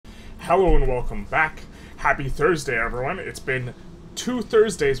Hello and welcome back. Happy Thursday, everyone. It's been 2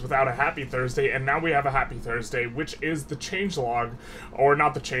 Thursdays without a happy Thursday, and now we have a happy Thursday, which is the changelog, or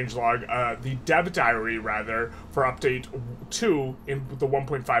not the changelog, the dev diary, rather, for update 2 in the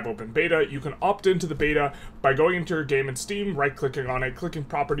 1.5 open beta. You can opt into the beta by going into your game in Steam, right-clicking on it, clicking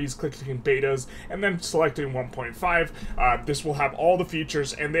properties, clicking betas, and then selecting 1.5. This will have all the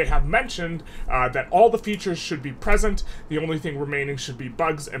features, and they have mentioned that all the features should be present. The only thing remaining should be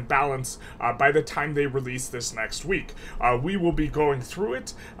bugs and balance by the time they release this next week. We will be going through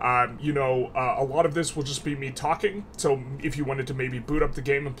it. A lot of this will just be me talking, so if you wanted to maybe boot up the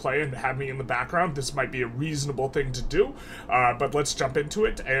game and play and have me in the background, this might be a reasonable thing to do, but let's jump into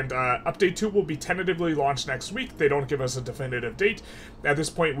it. And update 2 will be tentatively launched next week. They don't give us a definitive date. At this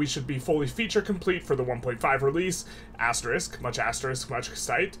point, we should be fully feature complete for the 1.5 release. Asterisk, much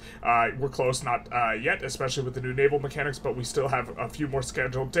excite. We're close, not yet, especially with the new naval mechanics, but we still have a few more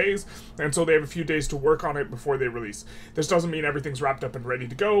scheduled days, and so they have a few days to work on it before they release. This doesn't mean everything's wrapped up and ready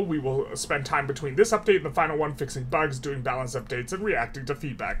to go. We will spend time between this update and the final one fixing bugs, doing balance updates, and reacting to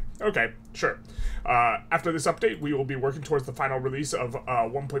feedback. Okay, sure. After this update, we will be working towards the final release of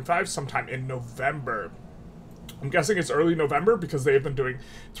 1.5 sometime in November. I'm guessing it's early November because they have been doing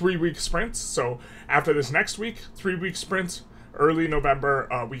 3-week sprints, so after this next week, 3-week sprints, early November,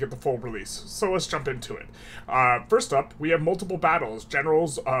 we get the full release. So let's jump into it. First up, we have multiple battles.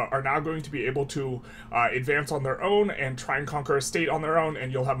 Generals are now going to be able to advance on their own and try and conquer a state on their own,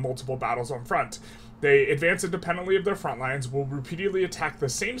 and you'll have multiple battles on front. They advance independently of their front lines, will repeatedly attack the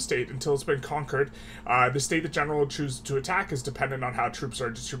same state until it's been conquered. The state the general will choose to attack is dependent on how troops are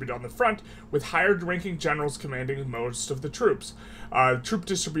distributed on the front, with higher-ranking generals commanding most of the troops. Troop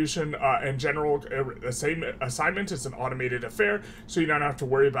distribution and general assignment is an automated affair, so you don't have to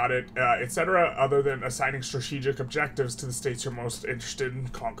worry about it, etc., other than assigning strategic objectives to the states you're most interested in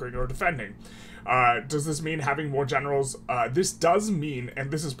conquering or defending. Does this mean having more generals? This does mean, and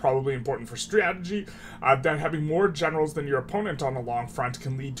this is probably important for strategy, that having more generals than your opponent on a long front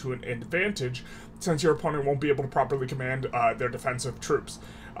can lead to an advantage, since your opponent won't be able to properly command their defensive troops.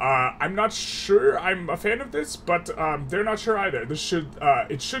 I'm not sure I'm a fan of this, but they're not sure either. This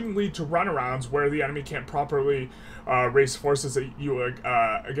it shouldn't lead to runarounds where the enemy can't properly raise forces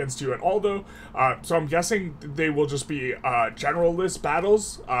against you at all, though. So I'm guessing they will just be generalist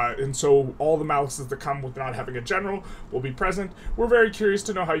battles, and so all the malices that come with not having a general will be present. We're very curious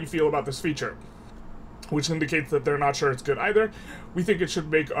to know how you feel about this feature, which indicates that they're not sure it's good either. We think it should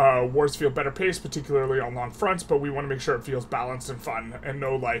make wars feel better paced, particularly on long fronts, but we want to make sure it feels balanced and fun, and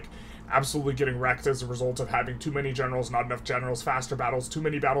no, like, absolutely getting wrecked as a result of having too many generals, not enough generals, faster battles, too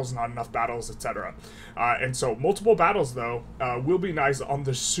many battles, not enough battles, etc. And so multiple battles, though, will be nice on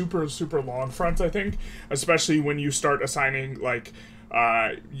the super long fronts, I think, especially when you start assigning, like,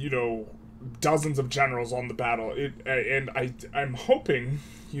 dozens of generals on the battle. I'm hoping,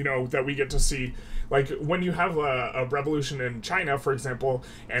 that we get to see, like, when you have a revolution in China, for example,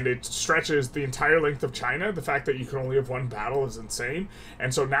 and it stretches the entire length of China, the fact that you can only have one battle is insane.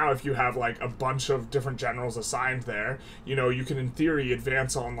 And so now if you have, like, a bunch of different generals assigned there, you can, in theory,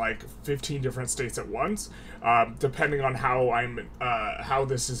 advance on, like, 15 different states at once, depending on how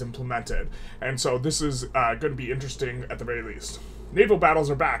this is implemented. And so this is going to be interesting at the very least. Naval battles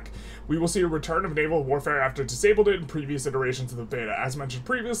are back. We will see a return of naval warfare after disabled it in previous iterations of the beta. As mentioned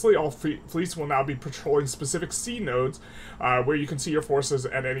previously, all fleets will now be patrolling specific sea nodes where you can see your forces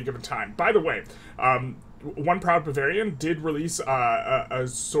at any given time. By the way, One Proud Bavarian did release a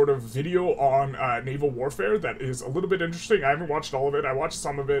sort of video on naval warfare that is a little bit interesting. I haven't watched all of it. I watched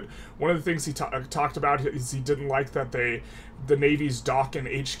some of it. One of the things he talked about is he didn't like that the navies dock in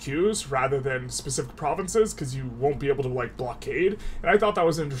HQs rather than specific provinces, because you won't be able to, like, blockade. And I thought that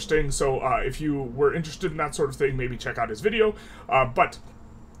was interesting, so if you were interested in that sort of thing, maybe check out his video. But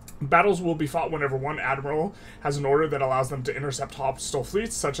battles will be fought whenever one admiral has an order that allows them to intercept hostile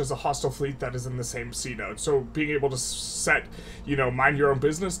fleets, such as a hostile fleet that is in the same sea node. So being able to set, mind your own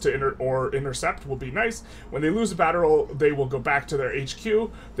business to intercept will be nice. When they lose a battle, they will go back to their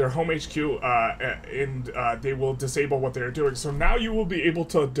HQ, their home HQ, and they will disable what they are doing. So now you will be able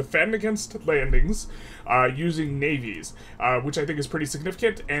to defend against landings using navies, which I think is pretty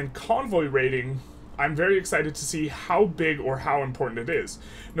significant. And convoy raiding, I'm very excited to see how big or how important it is.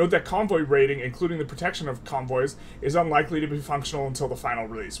 Note that convoy raiding, including the protection of convoys, is unlikely to be functional until the final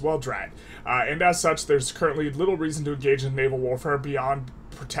release. Well, drat. And as such, there's currently little reason to engage in naval warfare beyond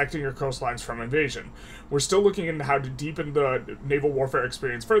protecting your coastlines from invasion. We're still looking into how to deepen the naval warfare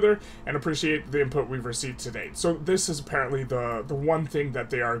experience further and appreciate the input we've received to date. So this is apparently the one thing that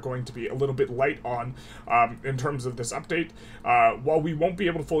they are going to be a little bit light on in terms of this update. While we won't be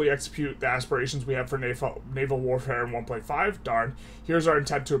able to fully execute the aspirations we have for naval warfare in 1.5, darn, here's our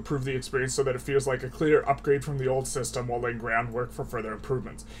intent to improve the experience so that it feels like a clear upgrade from the old system while laying groundwork for further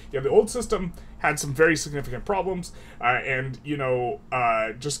improvements. Yeah, the old system had some very significant problems, and, you know,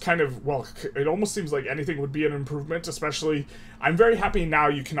 just kind of, well, it almost seems like anything would be an improvement, especially, I'm very happy now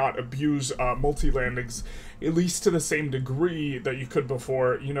you cannot abuse multi-landings, at least to the same degree that you could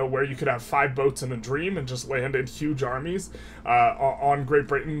before, you know, where you could have 5 boats in a dream and just land in huge armies on Great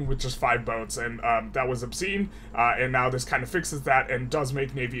Britain with just 5 boats, and that was obscene, and now this kind of fixes that and does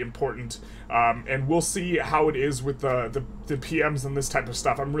make Navy important, and we'll see how it is with the PMs and this type of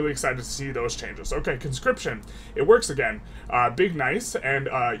stuff. I'm really excited to see those changes. Okay, conscription, it works again. Big nice, and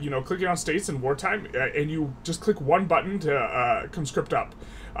you know, clicking on states in wartime, and you just click one button to conscript up.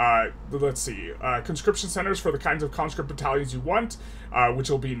 Let's see, conscription centers for the kinds of conscript battalions you want, which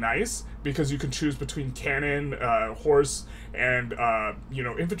will be nice because you can choose between cannon, horse, and you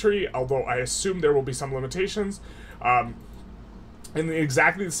know, infantry, although I assume there will be some limitations. In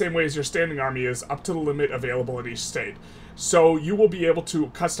exactly the same way as your standing army is, up to the limit available in each state. So you will be able to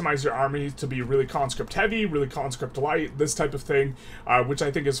customize your army to be really conscript heavy, really conscript light, this type of thing, which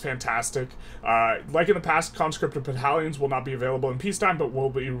I think is fantastic. Like in the past, conscripted battalions will not be available in peacetime, but will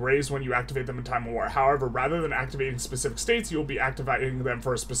be raised when you activate them in time of war. However, rather than activating specific states, you'll be activating them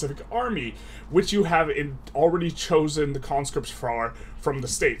for a specific army, which you have already chosen the conscripts for from the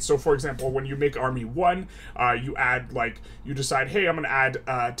state. So for example, when you make Army 1, you add, like, you decide, hey, I'm going to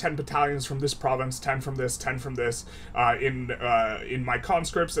add 10 battalions from this province, 10 from this, 10 from this, in my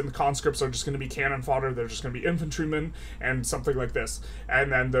conscripts, and the conscripts are just going to be cannon fodder, they're just going to be infantrymen, and something like this.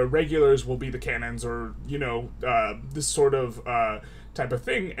 And then the regulars will be the cannons, or, you know, this sort of type of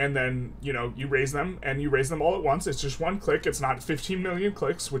thing, and then, you know, you raise them, and you raise them all at once. It's just one click. It's not 15 million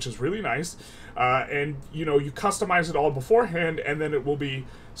clicks, which is really nice, and, you know, you customize it all beforehand, and then it will be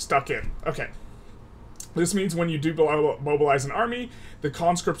stuck in. Okay. This means when you do mobilize an army, the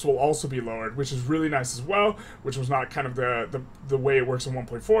conscripts will also be lowered, which is really nice as well, which was not kind of the way it works in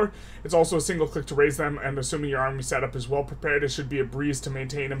 1.4. It's also a single click to raise them, and assuming your army setup is well prepared, it should be a breeze to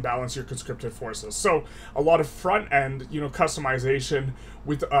maintain and balance your conscripted forces. So a lot of front end, you know, customization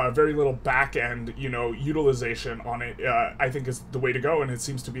with very little back end, you know, utilization on it, I think is the way to go, and it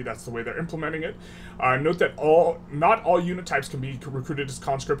seems to be that's the way they're implementing it. Note that not all unit types can be recruited as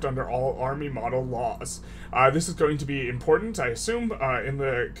conscript under all army model laws. This is going to be important, I assume, in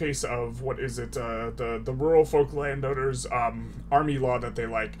the case of, what is it, the rural folk landowners army law that they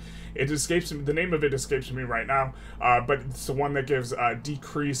like. It escapes me, the name of it escapes me right now, but it's the one that gives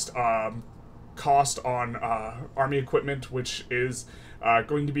decreased cost on army equipment, which is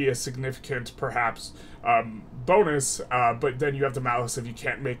going to be a significant, perhaps, bonus, but then you have the malice if you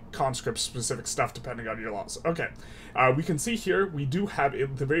can't make conscript-specific stuff depending on your laws. Okay, we can see here, we do have,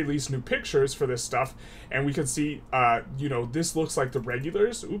 at the very least, new pictures for this stuff, and we can see, you know, this looks like the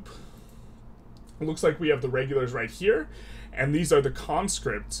regulars. Oop. It looks like we have the regulars right here, and these are the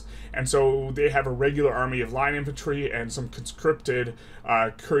conscripts, and so they have a regular army of line infantry and some conscripted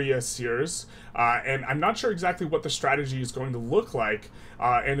cuirassiers, and I'm not sure exactly what the strategy is going to look like,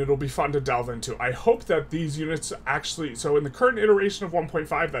 and it'll be fun to delve into. I hope that these units actually, so in the current iteration of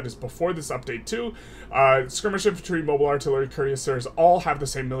 1.5, that is before this update too, skirmish infantry, mobile artillery, cuirassiers all have the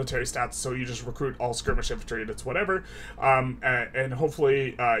same military stats, so you just recruit all skirmish infantry and it's whatever, and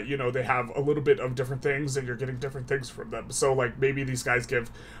hopefully, you know, they have a little bit of different things and you're getting different things from them. So, like, maybe these guys give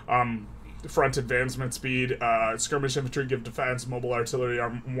front advancement speed, skirmish infantry give defense, mobile artillery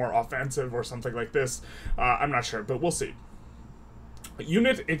are more offensive or something like this. I'm not sure, but we'll see.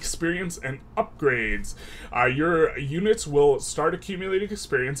 Unit experience and upgrades. Your units will start accumulating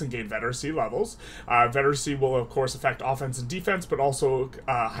experience and gain Veteracy levels. Veteracy will, of course, affect offense and defense, but also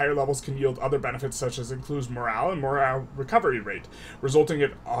higher levels can yield other benefits such as includes morale and morale recovery rate, resulting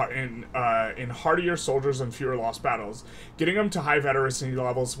in hardier soldiers and fewer lost battles. Getting them to high Veteracy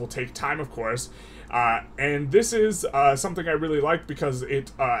levels will take time, of course, and this is something I really like because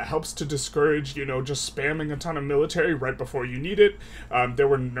it helps to discourage, you know, just spamming a ton of military right before you need it. There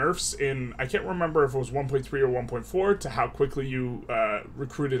were nerfs in, I can't remember if it was 1.3 or 1.4, to how quickly you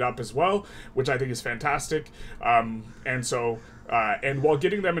recruit it up as well, which I think is fantastic. And so, and while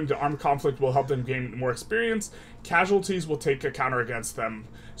getting them into armed conflict will help them gain more experience, casualties will take a counter against them.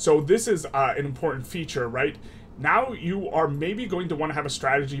 So this is an important feature, right? Now you are maybe going to want to have a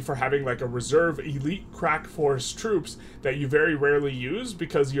strategy for having like a reserve elite crack force troops that you very rarely use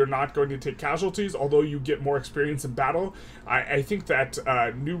because you're not going to take casualties, although you get more experience in battle. I think that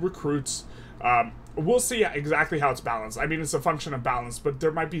new recruits, we'll see exactly how it's balanced. I mean, it's a function of balance, but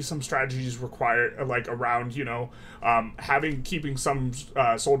there might be some strategies required, like around, you know, keeping some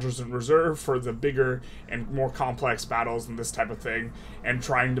soldiers in reserve for the bigger and more complex battles and this type of thing, and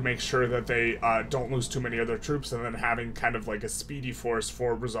trying to make sure that they don't lose too many of their troops, and then having kind of like a speedy force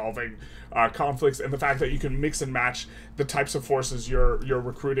for resolving conflicts, and the fact that you can mix and match the types of forces you're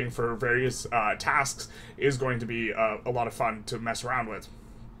recruiting for various tasks is going to be a lot of fun to mess around with.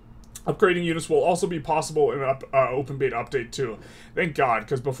 Upgrading units will also be possible in an open beta update too. Thank God,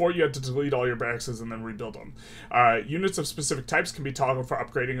 because before you had to delete all your barracks and then rebuild them. Units of specific types can be toggled for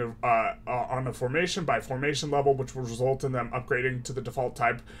upgrading on a formation by formation level, which will result in them upgrading to the default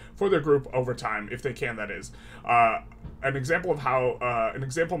type for their group over time, if they can, that is. An example of how, an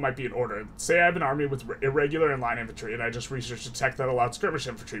example might be in order. Say I have an army with irregular and line infantry, and I just researched a tech that allowed skirmish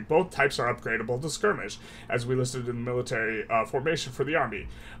infantry. Both types are upgradable to skirmish, as we listed in the military formation for the army.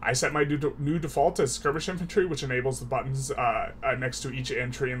 I set my new default as skirmish infantry, which enables the buttons next to each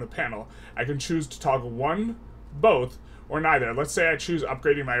entry in the panel. I can choose to toggle one, both, or neither. Let's say I choose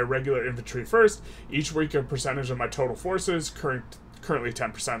upgrading my irregular infantry first. Each week a percentage of my total forces, currently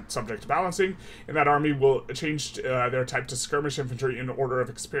 10% subject to balancing, and that army will change their type to skirmish infantry in order of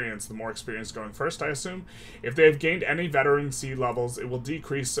experience, the more experience going first, I assume. If they have gained any veterancy levels, it will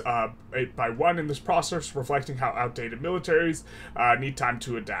decrease it by 1 in this process, reflecting how outdated militaries need time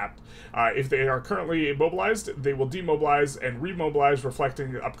to adapt. If they are currently mobilized, they will demobilize and remobilize,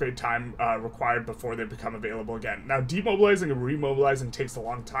 reflecting the upgrade time required before they become available again. Now, demobilizing and remobilizing takes a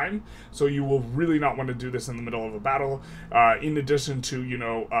long time, so you will really not want to do this in the middle of a battle. In addition to, you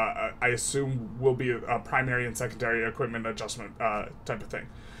know, I assume will be a primary and secondary equipment adjustment type of thing.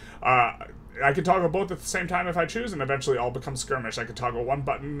 I can toggle both at the same time if I choose, and eventually all become skirmish. I can toggle one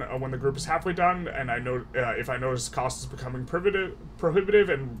button when the group is halfway done, and I know if I notice cost is becoming prohibitive,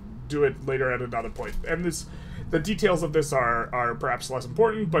 and do it later at another point. And the details of this are perhaps less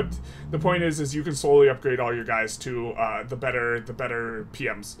important, but the point is you can slowly upgrade all your guys to the better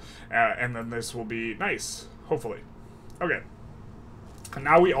PMs, and then this will be nice, hopefully. Okay. And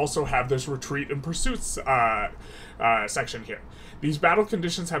now we also have this retreat and pursuits section here. These battle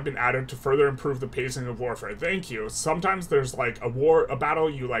conditions have been added to further improve the pacing of warfare. Thank you. Sometimes there's like a battle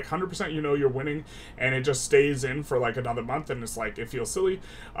you like 100% you know you're winning, and it just stays in for like another month, and it's like it feels silly.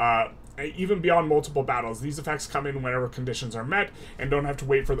 Even beyond multiple battles, these effects come in whenever conditions are met and don't have to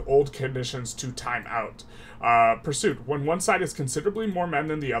wait for the old conditions to time out. Pursuit. When one side is considerably more men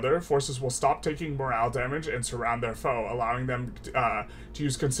than the other, forces will stop taking morale damage and surround their foe, allowing them to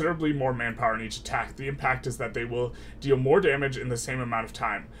use considerably more manpower in each attack. The impact is that they will deal more damage in the same amount of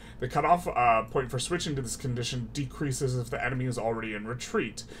time. The cutoff point for switching to this condition decreases if the enemy is already in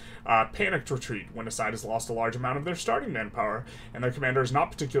retreat. Panicked retreat. When a side has lost a large amount of their starting manpower and their commander is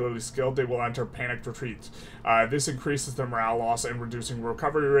not particularly skilled, they will enter panicked retreat. This increases their morale loss and reducing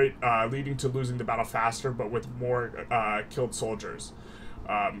recovery rate, leading to losing the battle faster but with more killed soldiers.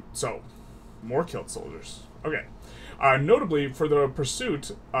 So, more killed soldiers. Okay. Notably, for the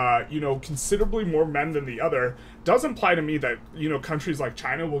pursuit, you know, considerably more men than the other does imply to me that, you know, countries like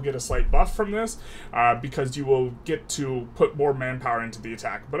China will get a slight buff from this, because you will get to put more manpower into the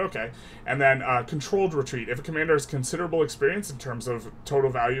attack, but okay. And then controlled retreat. If a commander has considerable experience in terms of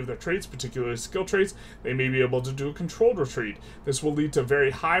total value of their traits, particularly skill traits, they may be able to do a controlled retreat. This will lead to very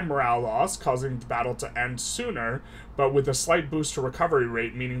high morale loss, causing the battle to end sooner, but with a slight boost to recovery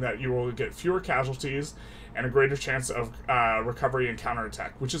rate, meaning that you will get fewer casualties and a greater chance of recovery and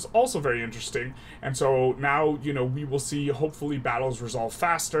counterattack, which is also very interesting. And so now, you know, we will see hopefully battles resolve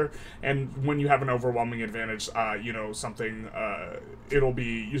faster, and when you have an overwhelming advantage, you know, something, it'll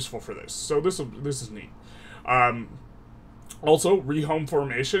be useful for this. So this is neat. Also, rehome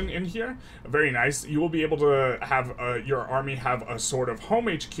formation in here, very nice. You will be able to have your army have a sort of home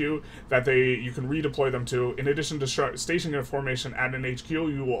HQ that you can redeploy them to. In addition to stationing a formation at an HQ,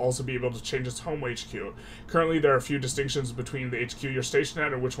 you will also be able to change its home HQ. Currently, there are a few distinctions between the HQ you're stationed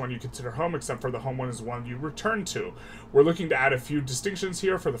at and which one you consider home, except for the home one is the one you return to. We're looking to add a few distinctions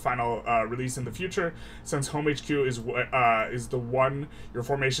here for the final release in the future, since home HQ is the one your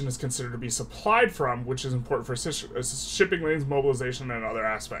formation is considered to be supplied from, which is important for shipping shipping lanes, mobilization, and other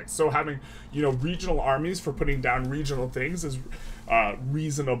aspects. So having, you know, regional armies for putting down regional things is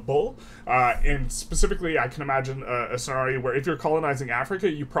reasonable. And specifically, I can imagine a scenario where if you're colonizing Africa,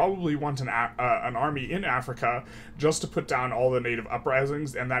 you probably want an army in Africa just to put down all the native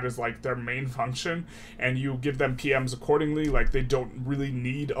uprisings, and that is like their main function, and you give them PMs accordingly. Like, they don't really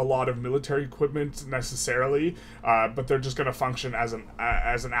need a lot of military equipment necessarily, but they're just going to function as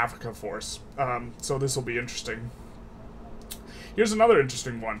an Africa force. So this will be interesting. Here's another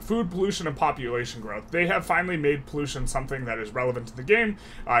interesting one. Food pollution and population growth. They have finally made pollution something that is relevant to the game.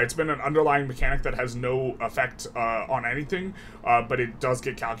 It's been an underlying mechanic that has no effect on anything, but it does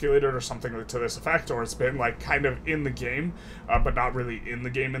get calculated or something to this effect, or it's been like kind of in the game, but not really in the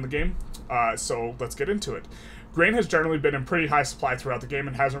game. So let's get into it. Grain has generally been in pretty high supply throughout the game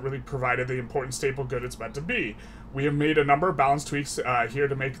and hasn't really provided the important staple good it's meant to be. We have made a number of balance tweaks here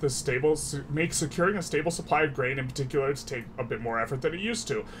to make securing a stable supply of grain in particular to take a bit more effort than it used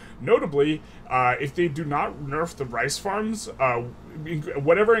to. Notably, if they do not nerf the rice farms,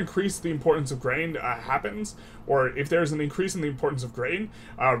 whatever increase the importance of grain happens, or if there's an increase in the importance of grain,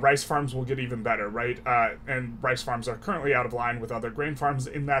 rice farms will get even better, right? And rice farms are currently out of line with other grain farms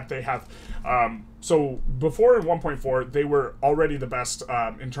in that they have... so before in 1.4, they were already the best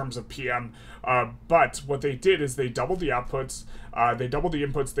in terms of PM, but what they did is they doubled the outputs, they doubled the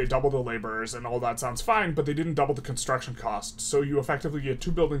inputs, they doubled the laborers, and all that sounds fine, but they didn't double the construction cost. So you effectively get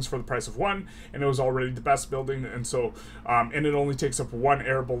 2 buildings for the price of 1, and it was already the best building, and so and it only takes up 1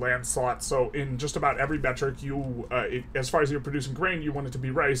 arable land slot. So in just about every metric, you as far as you're producing grain, you want it to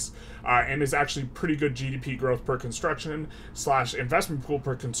be rice, and is actually pretty good GDP growth per construction / investment pool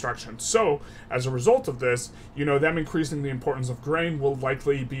per construction. So as a result of this, you know, them increasing the importance of grain will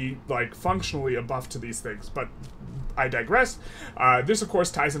likely be like functionally a buff to these things, but I digress. This, of course,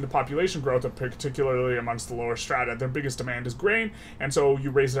 ties into population growth, particularly amongst the lower strata. Their biggest demand is grain, and so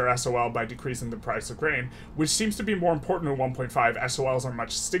you raise their SOL by decreasing the price of grain, which seems to be more important in 1.5. SOLs are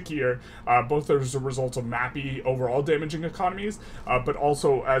much stickier, both as a result of mappy overall damaging economies, but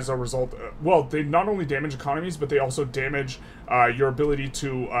also as a result, well, they not only damage economies, but they also damage your ability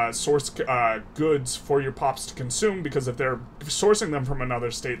to source goods for your pops to consume, because if they're sourcing them from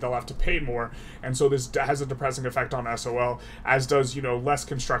another state, they'll have to pay more, and so this has a depressing effect on SOL, as does, you know, less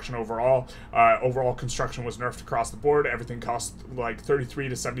construction overall. Overall construction was nerfed across the board. Everything costs like 33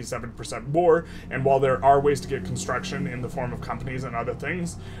 to 77% more, and while there are ways to get construction in the form of companies and other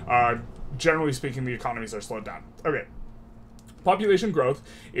things, generally speaking, the economies are slowed down. Okay. Population growth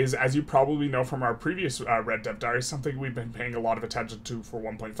is, as you probably know from our previous Red Dev Diary, something we've been paying a lot of attention to for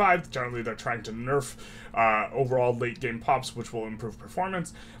 1.5. Generally, they're trying to nerf overall late-game pops, which will improve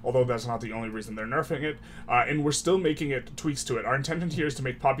performance, although that's not the only reason they're nerfing it, and we're still making tweaks to it. Our intention here is to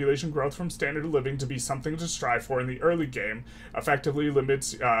make population growth from standard of living to be something to strive for in the early game, effectively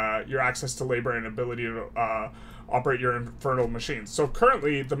limits your access to labor and ability to operate your infernal machines. So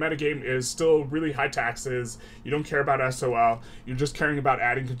currently, the metagame is still really high taxes. You don't care about SOL. You're just caring about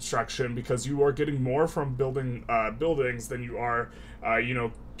adding construction, because you are getting more from building buildings than you are, you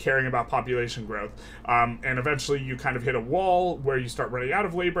know, caring about population growth. And eventually you kind of hit a wall where you start running out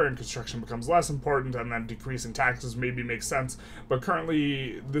of labor and construction becomes less important, and then decreasing taxes maybe makes sense. But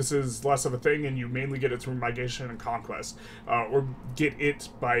currently this is less of a thing, and you mainly get it through migration and conquest. Or get it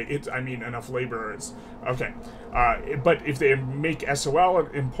by it, I mean enough laborers. Okay. But if they make SOL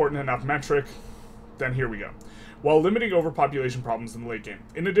an important enough metric, then here we go. While limiting overpopulation problems in the late game.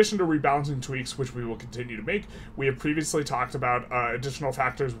 In addition to rebalancing tweaks, which we will continue to make, we have previously talked about additional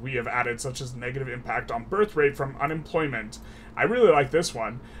factors we have added, such as negative impact on birth rate from unemployment. I really like this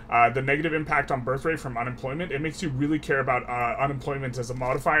one. The negative impact on birth rate from unemployment. It makes you really care about unemployment as a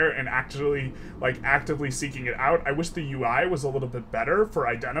modifier and actually actively seeking it out. I wish the UI was a little bit better for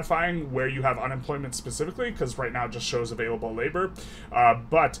identifying where you have unemployment specifically, because right now it just shows available labor.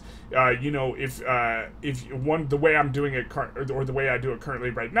 But you know, if the way I'm doing it, or the way I do it currently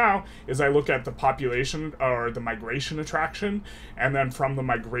right now, is I look at the population or the migration attraction, and then from the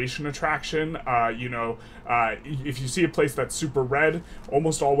migration attraction, you know, if you see a place that's super red,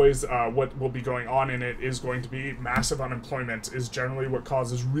 almost always what will be going on in it is going to be massive unemployment is generally what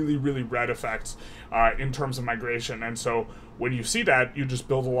causes really, really red effects in terms of migration. And so when you see that, you just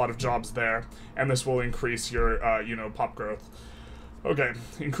build a lot of jobs there, and this will increase your, you know, pop growth. Okay,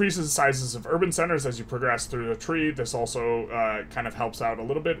 increases sizes of urban centers as you progress through the tree. This also kind of helps out a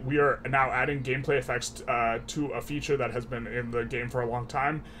little bit. We are now adding gameplay effects to a feature that has been in the game for a long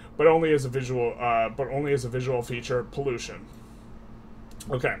time, but only as a visual feature: pollution.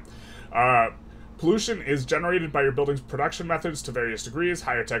 Okay. Pollution is generated by your building's production methods to various degrees.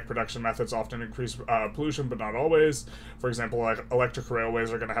 Higher tech production methods often increase pollution, but not always. For example, electric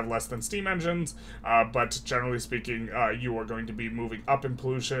railways are going to have less than steam engines, but generally speaking, you are going to be moving up in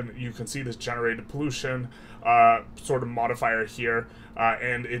pollution. You can see this generated pollution sort of modifier here,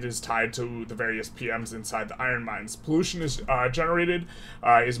 and it is tied to the various PMs inside the iron mines. Pollution is generated,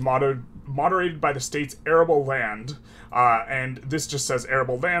 is moderated by the state's arable land, and this just says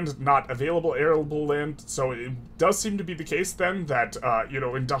arable land, not available arable land, so it does seem to be the case then that,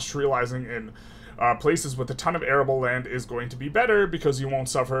 industrializing in places with a ton of arable land is going to be better because you won't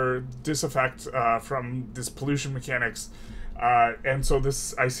suffer disaffect from this pollution mechanics. And so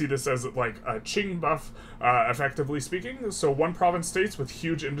I see this as like a Qing buff, effectively speaking. So one province states with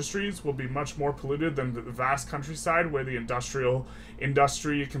huge industries will be much more polluted than the vast countryside where the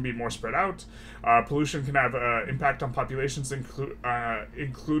industry can be more spread out. Pollution can have impact on populations,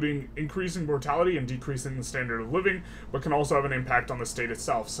 including increasing mortality and decreasing the standard of living, but can also have an impact on the state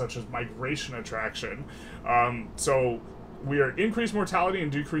itself, such as migration attraction. So we are increased mortality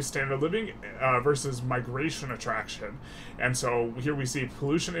and decreased standard of living versus migration attraction. And so here we see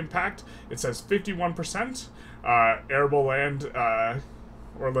pollution impact. It says 51%, arable land,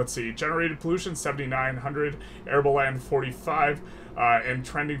 or let's see, generated pollution 7,900, arable land 45, and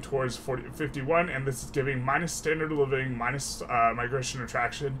trending towards 51, and this is giving minus standard of living, minus migration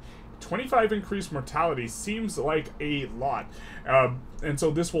attraction. 25 increased mortality seems like a lot, and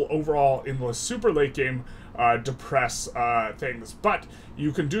so this will overall, in the super late game, depress things, but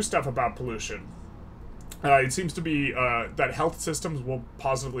you can do stuff about pollution. It seems to be that health systems will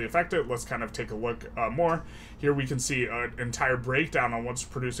positively affect it. Let's kind of take a look more. Here we can see an entire breakdown on what's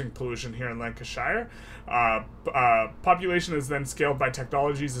producing pollution here in Lancashire. Population is then scaled by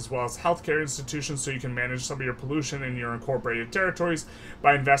technologies as well as healthcare institutions, so you can manage some of your pollution in your incorporated territories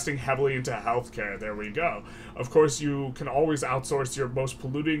by investing heavily into healthcare. There we go. Of course, you can always outsource your most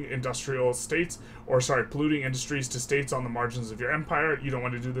polluting polluting industries to states on the margins of your empire. You don't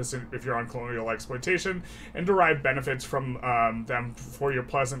want to do this if you're on colonial exploitation, and derive benefits from them for your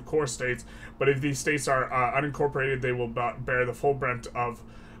pleasant core states. But if these states are unincorporated, they will bear the full brunt of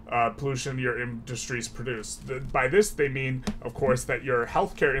pollution your industries produce. By this, they mean, of course, that your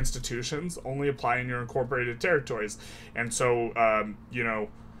healthcare institutions only apply in your incorporated territories. And so,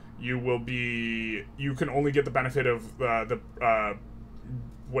 you can only get the benefit of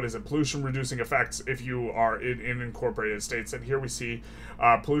pollution reducing effects if you are in incorporated states. And here we see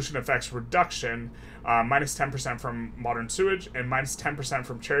pollution effects reduction, minus 10% from modern sewage and minus 10%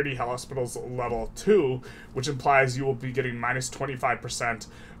 from charity hospitals level 2, which implies you will be getting minus 25%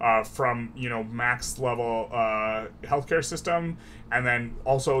 from, max level healthcare system. And then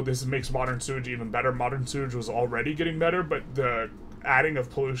also this makes modern sewage even better. Modern sewage was already getting better, but the adding of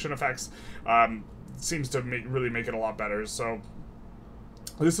pollution effects seems to really make it a lot better. So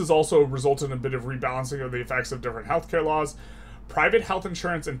this has also resulted in a bit of rebalancing of the effects of different healthcare laws. Private health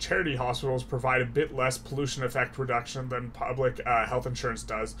insurance and charity hospitals provide a bit less pollution effect reduction than public health insurance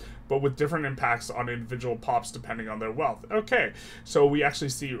does, but with different impacts on individual pops depending on their wealth. Okay, so we actually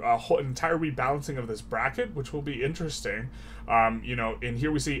see a whole entire rebalancing of this bracket, which will be interesting. And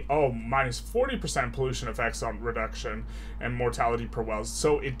here we see, minus 40% pollution effects on reduction and mortality per wells.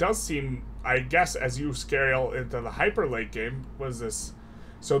 So it does seem, I guess, as you scale into the hyper late game, what is this?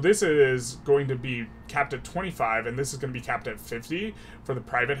 So this is going to be capped at 25, and this is going to be capped at 50 for the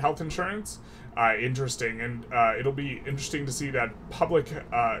private health insurance. Interesting, and it'll be interesting to see that public,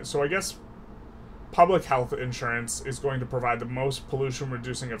 so I guess public health insurance is going to provide the most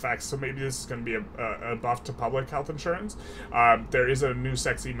pollution-reducing effects, so maybe this is going to be a buff to public health insurance. There is a new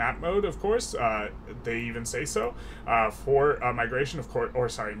sexy map mode, of course. They even say so. For migration, of course,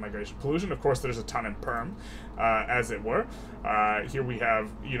 pollution, of course, there's a ton in perm, as it were. Here we have,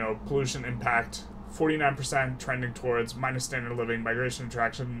 pollution impact, 49% trending towards minus standard of living, migration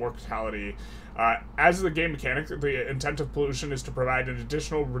attraction, mortality. As the game mechanic, the intent of pollution is to provide an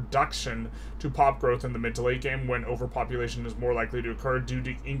additional reduction to pop growth in the mid to late game when overpopulation is more likely to occur due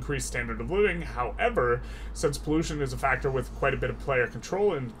to increased standard of living. However, since pollution is a factor with quite a bit of player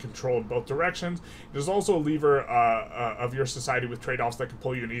control and control in both directions, it is also a lever of your society with trade-offs that can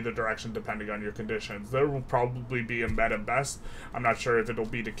pull you in either direction depending on your conditions. There will probably be a meta best. I'm not sure if it'll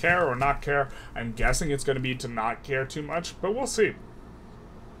be to care or not care. I'm guessing it's going to be to not care too much, but we'll see.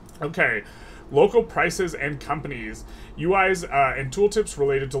 Okay. Local prices and companies. UIs and tooltips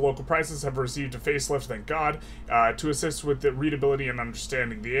related to local prices have received a facelift, thank God, to assist with the readability and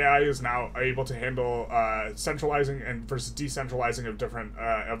understanding. The AI is now able to handle centralizing and versus decentralizing of different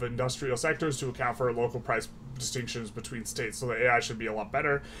of industrial sectors to account for local price distinctions between states, so the AI should be a lot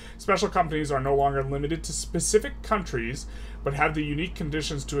better. Special companies are no longer limited to specific countries, but have the unique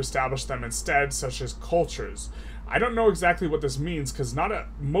conditions to establish them instead, such as cultures. I don't know exactly what this means, because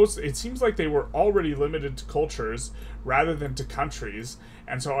it seems like they were already limited to cultures rather than to countries,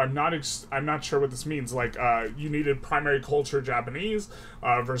 and so I'm not sure what this means. Like, you needed primary culture Japanese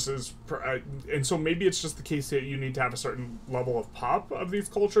versus, and so maybe it's just the case that you need to have a certain level of pop of these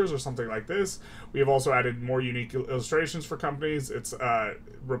cultures or something like this. We have also added more unique illustrations for companies. It's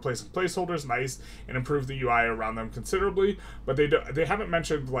replacing placeholders, nice, and improved the UI around them considerably. But they haven't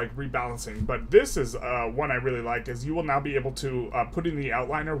mentioned like rebalancing. But this is one I really like, is you will now be able to put in the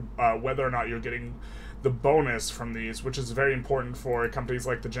outliner whether or not you're getting the bonus from these, which is very important for companies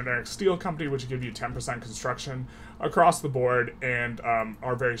like the generic steel company, which give you 10% construction across the board and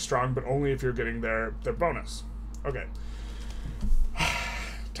are very strong, but only if you're getting their bonus. Okay.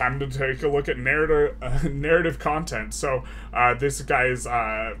 Time to take a look at narrative content. So this guy is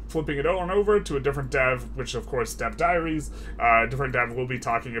flipping it on over to a different dev, which of course Dev Diaries. Different dev will be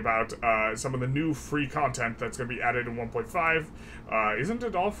talking about some of the new free content that's going to be added in 1.5. Isn't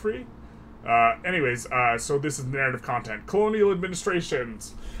it all free? Anyways, so this is narrative content. Colonial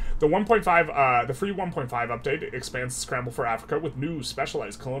administrations. The 1.5, the free 1.5 update expands the Scramble for Africa with new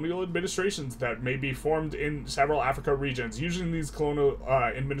specialized colonial administrations that may be formed in several Africa regions. Using these colonial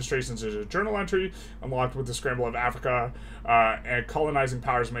administrations as a journal entry unlocked with the Scramble of Africa, and colonizing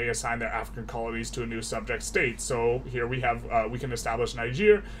powers may assign their African colonies to a new subject state. So here we have, we can establish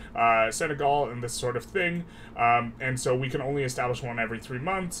Niger, Senegal, and this sort of thing. And so we can only establish one every 3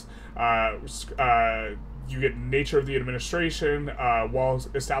 months. You get nature of the administration. While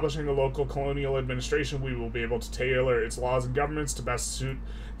establishing a local colonial administration, we will be able to tailor its laws and governments to best suit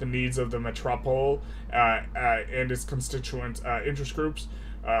the needs of the metropole and its constituent interest groups.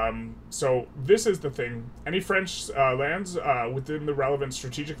 So this is the thing. Any French lands within the relevant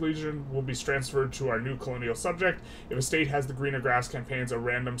strategic region will be transferred to our new colonial subject. If a state has the greener grass campaigns, a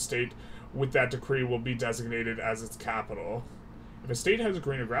random state with that decree will be designated as its capital. If a state has a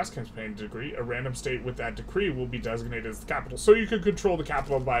greener grass campaign decree, a random state with that decree will be designated as the capital. So you can control the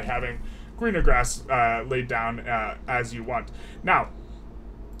capital by having greener grass laid down as you want. Now,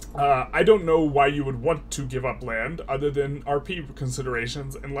 I don't know why you would want to give up land other than RP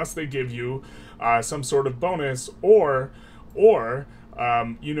considerations, unless they give you some sort of bonus or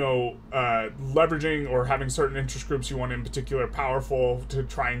you know, leveraging or having certain interest groups you want in particular powerful to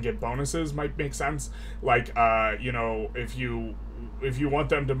try and get bonuses might make sense. Like, you know, if you want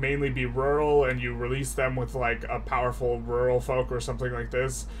them to mainly be rural and you release them with like a powerful rural folk or something like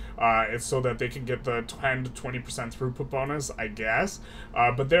this, it's so that they can get the 10 to 20% throughput bonus, I guess.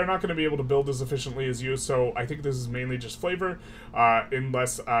 But they're not going to be able to build as efficiently as you, so I think this is mainly just flavor,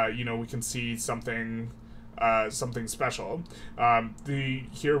 unless, you know, we can see something special.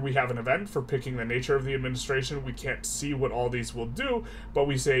 Here we have an event for picking the nature of the administration. We can't see what all these will do, but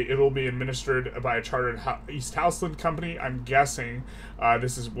we say it'll be administered by a chartered East Houseland company. I'm guessing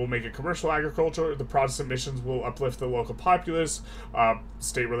will make it commercial agriculture. The Protestant missions will uplift the local populace.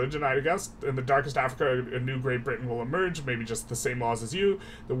 State religion, I guess. In the darkest Africa, a new Great Britain will emerge, maybe just the same laws as you.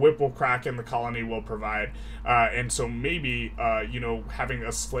 The whip will crack and the colony will provide. And so maybe, you know, having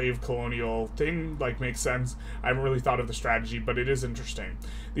a slave colonial thing, like, makes sense. I haven't really thought of the strategy, but it is interesting.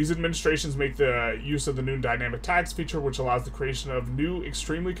 These administrations make the use of the new dynamic tags feature, which allows the creation of new,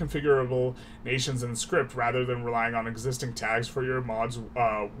 extremely configurable nations in script, rather than relying on existing tags for your mod's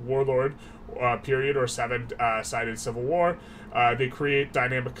warlord, period, or seven-sided civil war. They create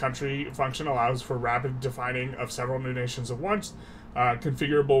dynamic country function, allows for rapid defining of several new nations at once,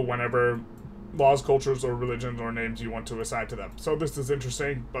 configurable whenever laws, cultures, or religions or names you want to assign to them. So this is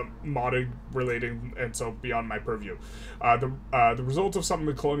interesting, but modding, relating, and so beyond my purview. The results of some of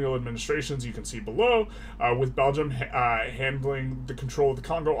the colonial administrations you can see below, with Belgium handling the control of the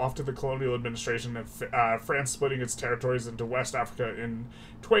Congo off to the colonial administration, and France splitting its territories into West Africa in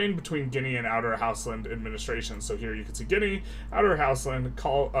twain between Guinea and Outer Houseland administrations. So here you can see Guinea, Outer Houseland,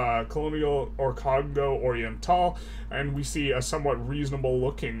 Colonial or Congo Oriental, and we see a somewhat reasonable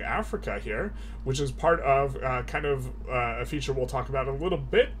looking Africa here, which is part of kind of a feature we'll talk about a little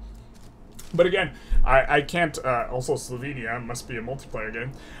bit. But again, I can't, also Slovenia must be a multiplayer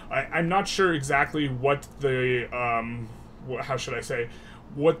game. I'm not sure exactly what the, how should I say,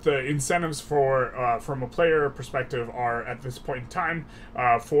 what the incentives for, from a player perspective are at this point in time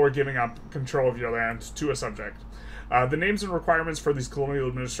for giving up control of your land to a subject. The names and requirements for these colonial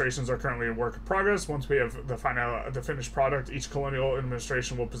administrations are currently a work in progress. Once we have the finished product, each colonial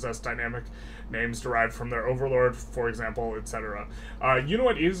administration will possess dynamic names derived from their overlord, for example, etc. You know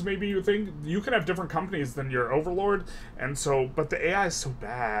what is maybe you think? You can have different companies than your overlord, and so, but the AI is so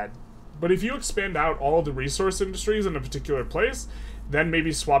bad. But if you expand out all the resource industries in a particular place, then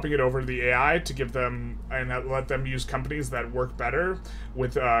maybe swapping it over to the AI to give them and let them use companies that work better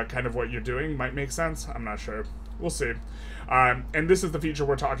with kind of what you're doing might make sense. I'm not sure. We'll see. And this is the feature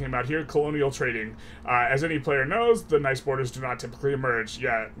we're talking about here, colonial trading. As any player knows, the nice borders do not typically emerge.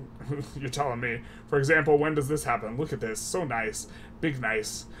 Yeah, you're telling me. For example, when does this happen? Look at this. So nice. Big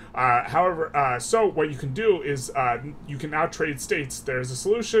nice. However, so what you can do is you can now trade states. There's a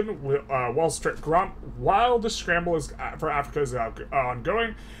solution while the scramble for Africa is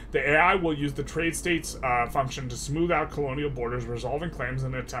ongoing. The AI will use the trade states function to smooth out colonial borders, resolving claims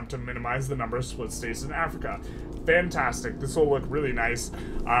in an attempt to minimize the number of split states in Africa. Fantastic. This will look really nice.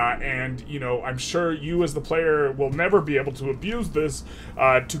 And, you know, I'm sure you as the player will never be able to abuse this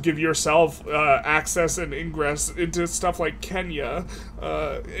to give yourself access and ingress into stuff like Kenya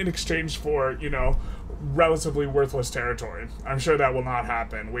in exchange for, you know, relatively worthless territory. I'm sure that will not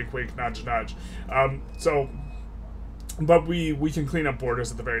happen. Wink, wink, nudge, nudge. But we can clean up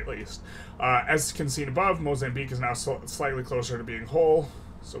borders at the very least. As can seen above, Mozambique is now slightly closer to being whole.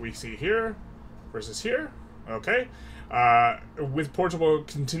 So we see here versus here. Okay. With Portugal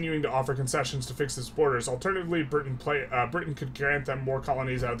continuing to offer concessions to fix its borders. Alternatively, Britain could grant them more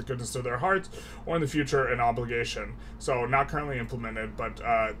colonies out of the goodness of their hearts, or in the future, an obligation. So not currently implemented, but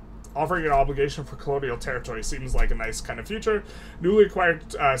offering an obligation for colonial territory seems like a nice kind of future. Newly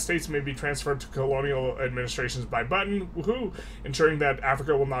acquired states may be transferred to colonial administrations by button, woohoo, ensuring that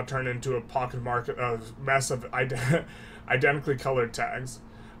Africa will not turn into a pocket market of mess of identically colored tags.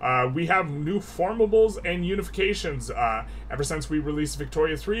 We have new Formables and Unifications. Ever since we released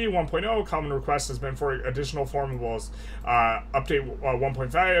Victoria 3 1.0, common request has been for additional Formables. Update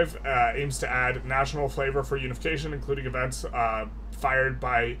 1.5 aims to add national flavor for unification, including events fired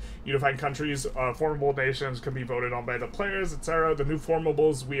by unifying countries. Formable nations can be voted on by the players, etc. The new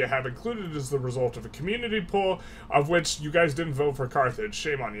Formables we have included is the result of a community poll, of which you guys didn't vote for Carthage.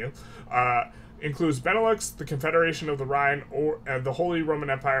 Shame on you. Includes Benelux, the Confederation of the Rhine, or the Holy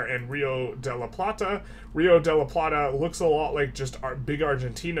Roman Empire, and Rio de la Plata. Rio de la Plata looks a lot like just big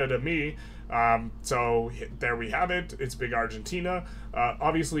Argentina to me. So there we have it. It's big Argentina.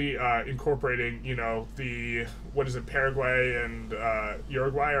 Obviously incorporating, you know, the, what is it, Paraguay and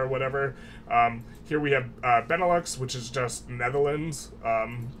Uruguay or whatever. Here we have Benelux, which is just Netherlands.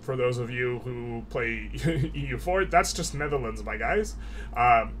 For those of you who play EU4, that's just Netherlands, my guys.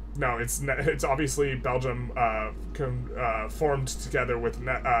 No, it's obviously Belgium formed together with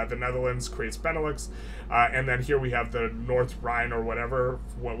the Netherlands creates Benelux, and then here we have the North Rhine or whatever.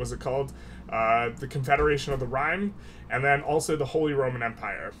 What was it called? The Confederation of the Rhine, and then also the Holy Roman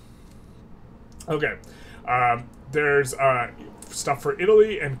Empire. Okay, there's stuff for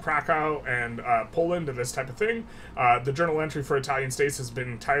Italy and Krakow and Poland and this type of thing. The journal entry for Italian states has been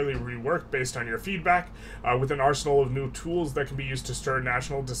entirely reworked based on your feedback, with an arsenal of new tools that can be used to stir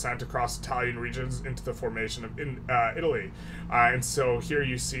national dissent across Italian regions into the formation of Italy. And so here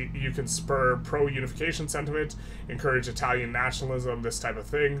you see you can spur pro-unification sentiment, encourage Italian nationalism, this type of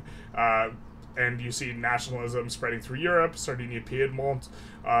thing. And you see nationalism spreading through Europe. Sardinia, Piedmont,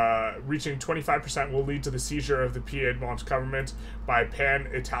 reaching 25% will lead to the seizure of the Piedmont government by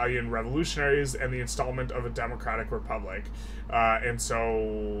pan-Italian revolutionaries and the installment of a democratic republic. And so,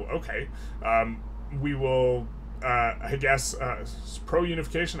 okay, we will, I guess,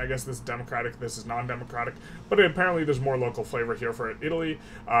 pro-unification. I guess this is democratic, this is non-democratic, but apparently there's more local flavor here for Italy.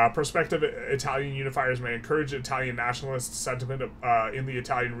 Prospective Italian unifiers may encourage Italian nationalist sentiment in the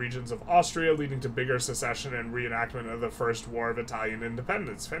Italian regions of Austria, leading to bigger secession and reenactment of the First War of Italian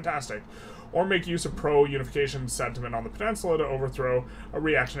Independence. Fantastic. Or make use of pro-unification sentiment on the peninsula to overthrow a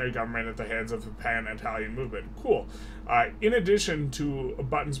reactionary government at the hands of the pan-Italian movement. Cool. In addition to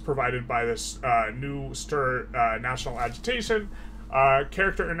buttons provided by this new Stir National Agitation,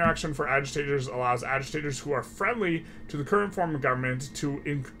 character interaction for agitators allows agitators who are friendly to the current form of government to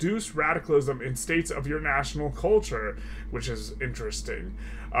induce radicalism in states of your national culture, which is interesting,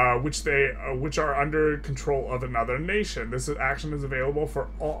 which are under control of another nation. This action is available for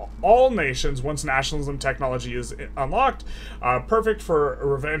all nations once nationalism technology is unlocked, perfect for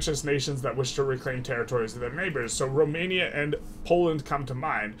revanchist nations that wish to reclaim territories of their neighbors. So Romania and Poland come to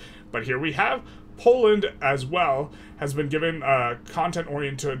mind. But here we have Poland, as well, has been given content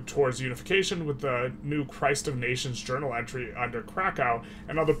oriented towards unification with the new Christ of Nations journal entry under Krakow,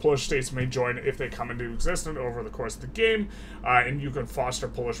 and other Polish states may join if they come into existence over the course of the game, and you can foster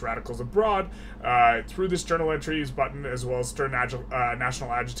Polish radicals abroad. Through this journal entries button, as well as stern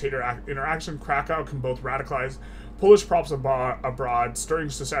national agitator interaction, Krakow can both radicalize Polish props abroad, stirring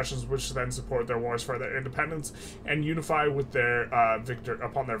secessions which then support their wars for their independence, and unify with their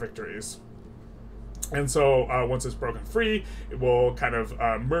upon their victories. And so once it's broken free, it will kind of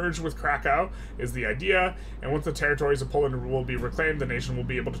merge with Krakow, is the idea. And once the territories of Poland will be reclaimed, the nation will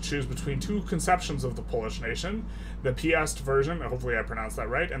be able to choose between two conceptions of the Polish nation. The Piast version, hopefully I pronounced that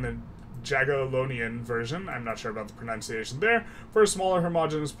right, and the Jagiellonian version, I'm not sure about the pronunciation there, for a smaller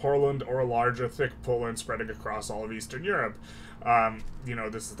homogeneous Poland or a larger thick Poland spreading across all of Eastern Europe.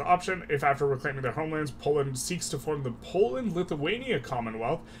 This is the option. If after reclaiming their homelands, Poland seeks to form the Poland-Lithuania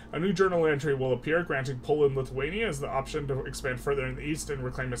Commonwealth, a new journal entry will appear, granting Poland-Lithuania as the option to expand further in the east and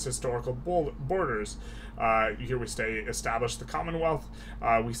reclaim its historical borders. Here we establish the Commonwealth.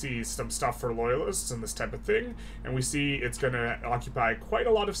 We see some stuff for loyalists and this type of thing, and we see it's going to occupy quite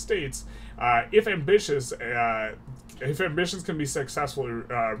a lot of states. If ambitions can be successfully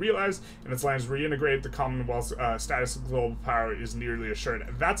realized and its lands reintegrated, the Commonwealth's status of global power is nearly assured.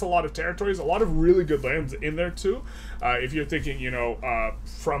 That's a lot of territories, a lot of really good lands in there too. If you're thinking,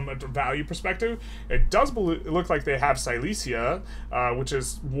 from a value perspective, it does look like they have Silesia, which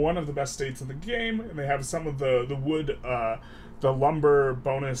is one of the best states in the game, and they have some of the wood, the lumber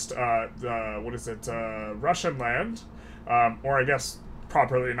bonus, Russian land, or I guess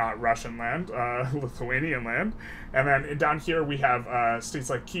properly not Russian land, Lithuanian land. And then down here we have states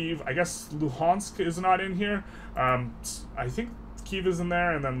like Kyiv. I guess Luhansk is not in here. I think Kyiv is in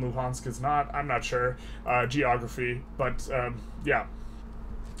there, and then Luhansk is not. I'm not sure. Geography, but yeah.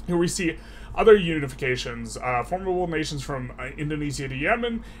 Here we see other unifications. Formable nations from Indonesia to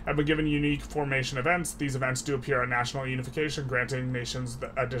Yemen have been given unique formation events. These events do appear on national unification, granting nations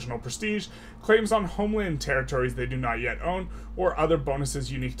the additional prestige, claims on homeland territories they do not yet own, or other bonuses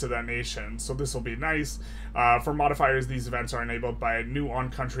unique to that nation. So this will be nice. For modifiers, these events are enabled by a new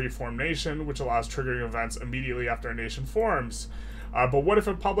on-country formation, which allows triggering events immediately after a nation forms. But what if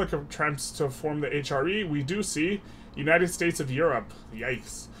a public attempts to form the HRE? We do see United States of Europe.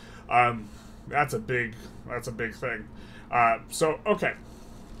 Yikes. That's a big thing. Okay.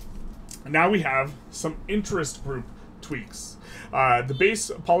 Now we have some interest group tweaks. The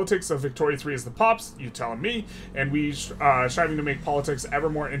base politics of Victoria 3 is the pops, you telling me, and we striving to make politics ever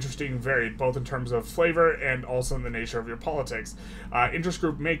more interesting and varied, both in terms of flavor and also in the nature of your politics. Interest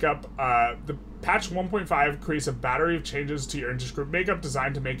group makeup. The patch 1.5 creates a battery of changes to your interest group makeup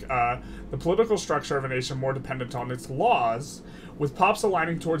designed to make the political structure of a nation more dependent on its laws, with pops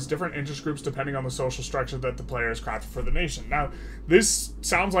aligning towards different interest groups depending on the social structure that the player has crafted for the nation. Now, this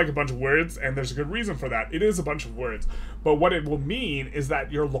sounds like a bunch of words, and there's a good reason for that. It is a bunch of words. But what it will mean is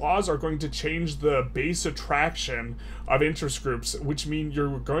that your laws are going to change the base attraction of interest groups, which mean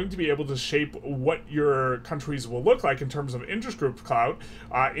you're going to be able to shape what your countries will look like in terms of interest group clout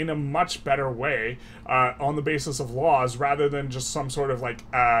in a much better way on the basis of laws, rather than just some sort of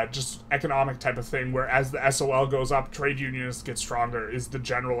just economic type of thing where as the SOL goes up, trade unionists get stronger is the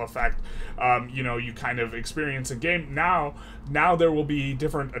general effect. You kind of experience a game. Now there will be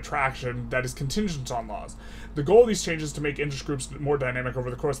different attraction that is contingent on laws. The goal of these changes is to make interest groups more dynamic over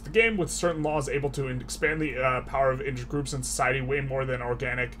the course of the game, with certain laws able to expand the power of interest groups in society way more than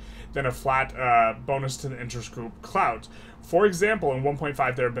organic than a flat bonus to the interest group clout. For example, in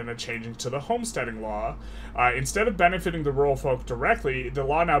 1.5 there have been a changing to the homesteading law. Instead of benefiting the rural folk directly, the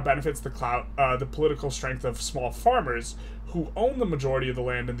law now benefits the political strength of small farmers who own the majority of the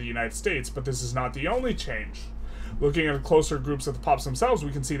land in the United States, but this is not the only change. Looking at closer groups of the pops themselves,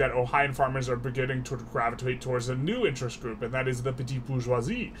 we can see that Ohioan farmers are beginning to gravitate towards a new interest group, and that is the Petite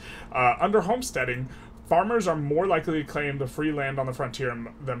Bourgeoisie. Under homesteading, farmers are more likely to claim the free land on the frontier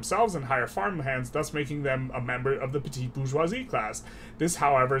themselves and hire farmhands, thus making them a member of the Petite Bourgeoisie class. This,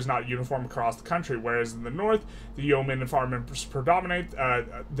 however, is not uniform across the country, whereas in the north, the yeomen and farmers predominate.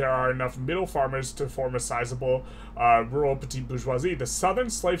 There are enough middle farmers to form a sizable rural Petite Bourgeoisie. The southern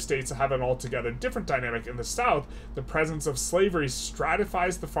slave states have an altogether different dynamic. In the south, the presence of slavery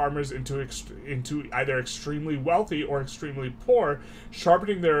stratifies the farmers into either extremely wealthy or extremely poor,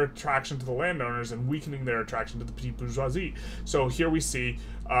 sharpening their attraction to the landowners and weakening their attraction to the Petite Bourgeoisie. So here we see,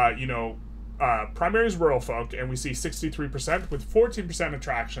 primaries rural folk, and we see 63% with 14%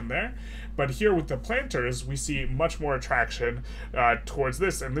 attraction there. But here with the planters, we see much more attraction towards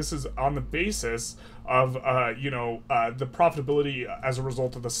this, and this is on the basis of the profitability as a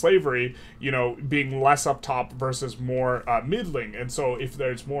result of the slavery, being less up top versus more middling. And so if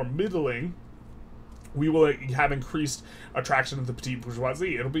there's more middling, we will have increased attraction of the petite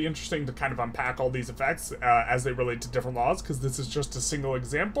bourgeoisie. It'll be interesting to kind of unpack all these effects as they relate to different laws, because this is just a single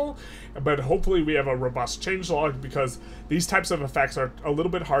example, but hopefully we have a robust changelog, because these types of effects are a little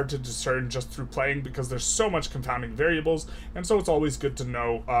bit hard to discern just through playing, because there's so much confounding variables, and so it's always good to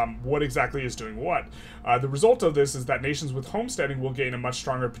know what exactly is doing what. The result of this is that nations with homesteading will gain a much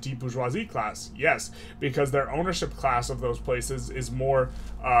stronger petite bourgeoisie class. Yes, because their ownership class of those places is more,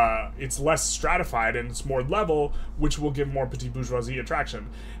 it's less stratified and it's more level, which will give more petite bourgeoisie attraction.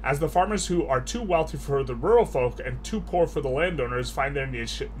 As the farmers who are too wealthy for the rural folk and too poor for the landowners find their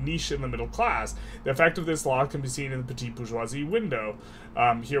niche in the middle class, the effect of this law can be seen in the petite bourgeoisie window.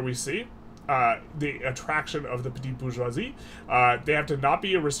 Here we see the attraction of the petite bourgeoisie. They have to not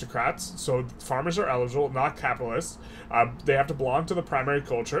be aristocrats, so farmers are eligible, not capitalists. They have to belong to the primary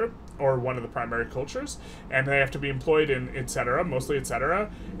culture, or one of the primary cultures, and they have to be employed in etc., mostly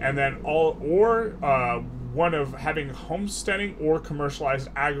etc., and then one of having homesteading or commercialized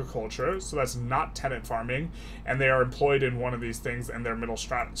agriculture, so that's not tenant farming, and they are employed in one of these things, and they're middle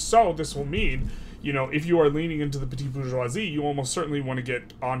strata. So this will mean, if you are leaning into the petite bourgeoisie, you almost certainly want to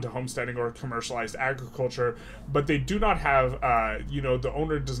get onto homesteading or commercialized agriculture, but they do not have, the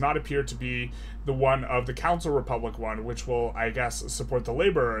owner does not appear to be the one of the Council Republic one, which will, I guess, support the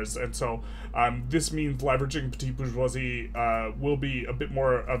laborers. And so this means leveraging petite bourgeoisie will be a bit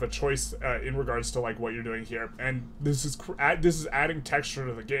more of a choice in regards to like what you're doing here. And this is adding texture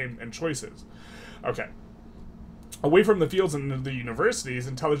to the game and choices. Okay. Away from the fields and the universities,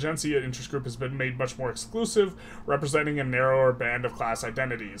 Intelligentsia interest group has been made much more exclusive, representing a narrower band of class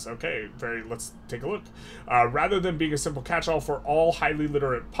identities. Okay, let's take a look. Rather than being a simple catch-all for all highly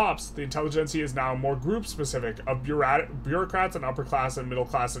literate pops, the Intelligentsia is now more group-specific of bureaucrats and upper-class and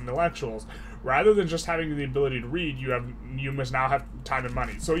middle-class intellectuals. Rather than just having the ability to read, you must now have time and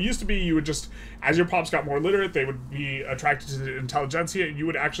money. So it used to be you would just, as your pops got more literate, they would be attracted to the Intelligentsia, and you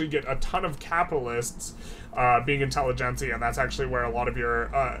would actually get a ton of capitalists being Intelligentsia, and that's actually where a lot of your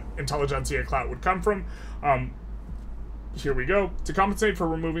Intelligentsia clout would come from. Here we go. To compensate for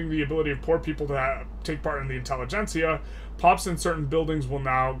removing the ability of poor people to take part in the Intelligentsia, pops in certain buildings will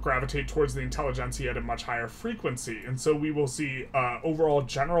now gravitate towards the Intelligentsia at a much higher frequency. And so we will see overall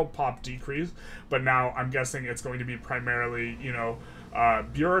general pop decrease, but now I'm guessing it's going to be primarily,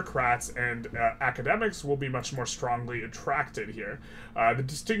 bureaucrats and academics will be much more strongly attracted here. The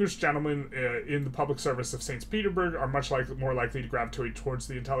distinguished gentlemen in the public service of St. Petersburg are more likely to gravitate towards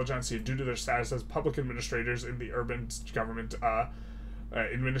the Intelligentsia due to their status as public administrators in the urban government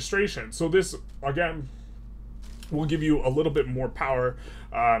administration. So this, again, will give you a little bit more power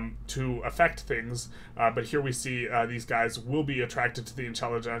to affect things, but here we see these guys will be attracted to the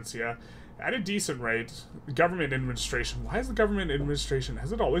Intelligentsia at a decent rate. Government administration. Why is the government administration?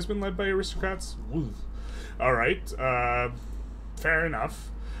 Has it always been led by aristocrats? Woo. All right. Fair enough.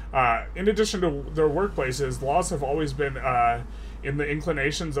 In addition to their workplaces, laws have always been in the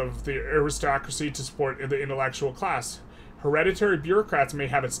inclinations of the aristocracy to support the intellectual class. Hereditary bureaucrats may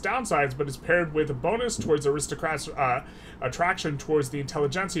have its downsides, but is paired with a bonus towards aristocrats' attraction towards the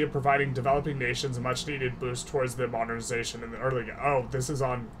Intelligentsia, providing developing nations a much-needed boost towards the modernization in the early... Oh, this is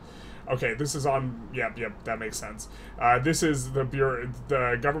on... Okay, this is on... Yep, that makes sense. This is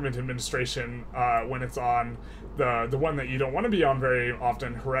the government administration when it's on the one that you don't want to be on very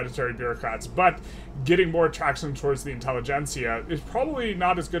often, hereditary bureaucrats. But getting more attraction towards the Intelligentsia is probably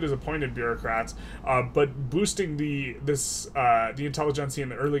not as good as appointed bureaucrats, but boosting the Intelligentsia in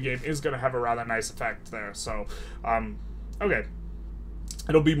the early game is going to have a rather nice effect there. So, okay.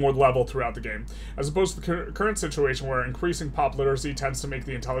 It'll be more level throughout the game, as opposed to the current situation where increasing pop literacy tends to make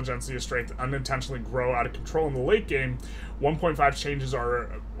the Intelligentsia strength unintentionally grow out of control in the late game. 1.5 changes are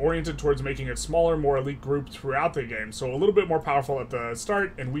oriented towards making it smaller, more elite group throughout the game, so a little bit more powerful at the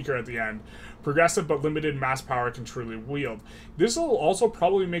start and weaker at the end. Progressive but limited mass power can truly wield. This will also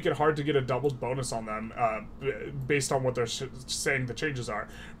probably make it hard to get a doubled bonus on them, based on what they're saying the changes are.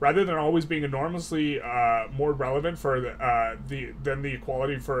 Rather than always being enormously more relevant for than the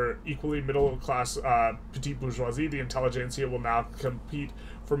equality for equally middle class petite bourgeoisie, the Intelligentsia will now compete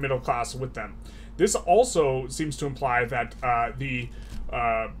for middle class with them. This also seems to imply that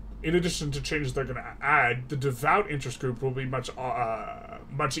in addition to changes they're going to add, the Devout interest group will be much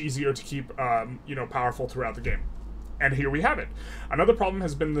easier to keep, powerful throughout the game. And here we have it. Another problem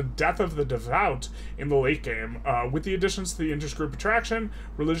has been the death of the Devout in the late game. With the additions to the intergroup attraction,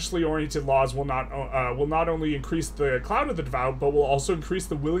 religiously oriented laws will not only increase the clout of the Devout, but will also increase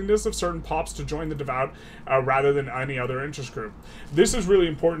the willingness of certain pops to join the Devout rather than any other interest group. This is really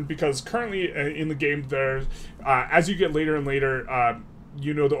important because currently in the game, there, as you get later and later,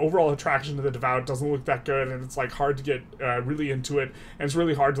 you know, the overall attraction to the Devout doesn't look that good, and it's like hard to get really into it, and it's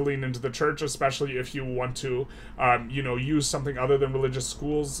really hard to lean into the church, especially if you want to, you know, use something other than religious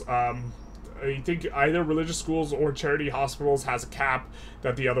schools. I think either religious schools or charity hospitals has a cap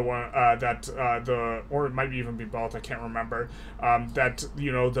that the other one, or it might even be both, I can't remember, that,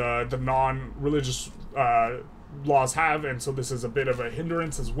 you know, the non-religious laws have, and so this is a bit of a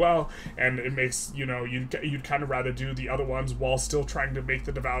hindrance as well, and it makes, you know, you'd kind of rather do the other ones while still trying to make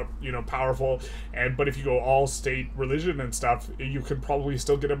the Devout, you know, powerful. But if you go all state religion and stuff, you could probably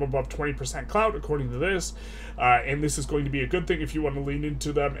still get them above 20% clout according to this, and this is going to be a good thing if you want to lean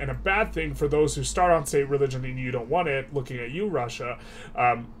into them, and a bad thing for those who start on state religion and you don't want it, looking at you, Russia.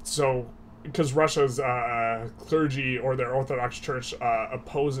 Because Russia's clergy or their Orthodox Church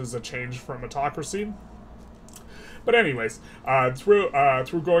opposes a change from autocracy. But anyways, through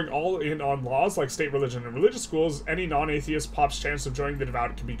going all in on laws like state religion and religious schools, any non-atheist pop's chance of joining the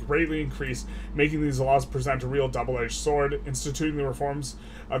Devout can be greatly increased, making these laws present a real double-edged sword. Instituting the reforms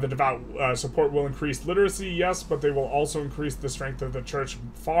of the Devout support will increase literacy, yes, but they will also increase the strength of the church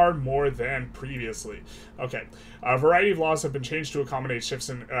far more than previously. Okay, a variety of laws have been changed to accommodate shifts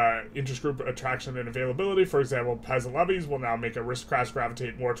in intergroup attraction and availability. For example, peasant levies will now make aristocrats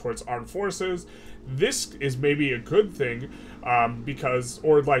gravitate more towards armed forces. This is maybe a good thing, because,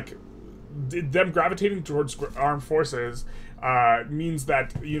 or like, them gravitating towards armed forces means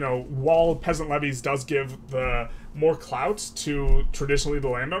that, you know, while peasant levies does give the more clout to traditionally the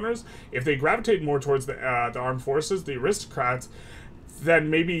landowners, if they gravitate more towards the armed forces, the aristocrats,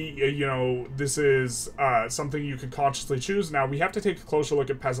 then maybe, you know, this is something you can consciously choose. Now, we have to take a closer look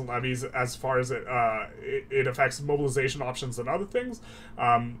at peasant levies as far as it affects mobilization options and other things,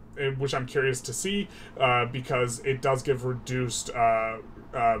 which I'm curious to see, because it does give reduced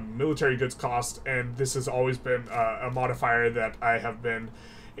military goods cost, and this has always been a modifier that I have been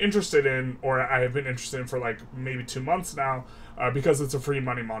interested in, or I have been interested in for like maybe 2 months now, because it's a free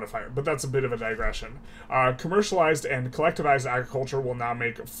money modifier, but that's a bit of a digression. Commercialized and collectivized agriculture will now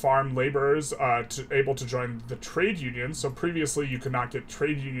make farm laborers able to join the trade unions. So previously you could not get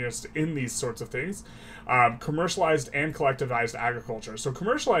trade unionists in these sorts of things. Commercialized and collectivized agriculture. So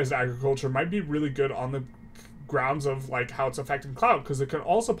commercialized agriculture might be really good on the grounds of like how it's affecting clout, because it can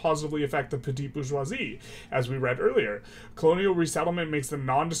also positively affect the Petite Bourgeoisie, as we read earlier. Colonial resettlement makes the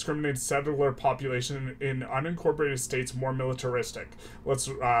non-discriminated settler population in unincorporated states more militaristic. That's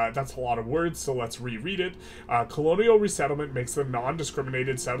a lot of words, so let's reread it. Colonial resettlement makes the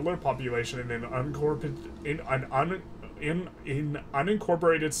non-discriminated settler population in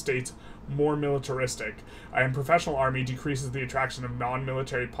unincorporated states more militaristic, and professional army decreases the attraction of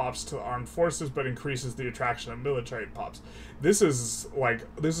non-military pops to the armed forces, but increases the attraction of military pops. This is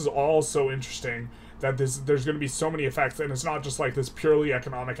all so interesting that there's going to be so many effects, and it's not just like this purely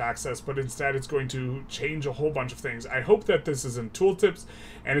economic access, but instead it's going to change a whole bunch of things. I hope that this is in tooltips,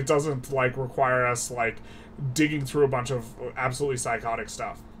 and it doesn't like require us like digging through a bunch of absolutely psychotic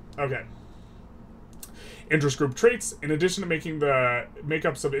stuff. Okay. Interest group traits. In addition to making the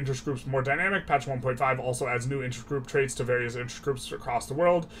makeups of interest groups more dynamic, patch 1.5 also adds new interest group traits to various interest groups across the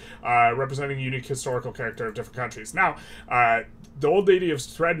world, representing unique historical character of different countries. Now, the old lady of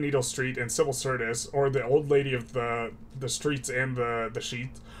Threadneedle Street and Civil Service, or the old lady of the streets and the sheet,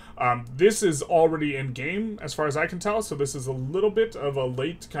 this is already in game as far as I can tell, so this is a little bit of a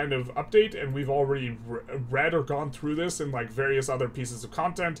late kind of update, and we've already read or gone through this in like various other pieces of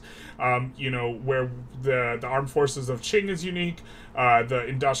content, you know, where the armed forces of Qing is unique, the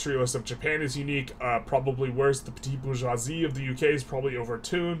industrialists of Japan is unique, probably worse, the Petite Bourgeoisie of the UK is probably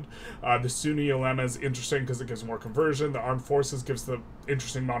overtuned, the Sunni Ulema is interesting because it gives more conversion, the armed forces gives the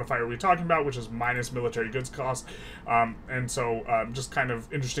interesting modifier we're talking about, which is minus military goods cost, and so just kind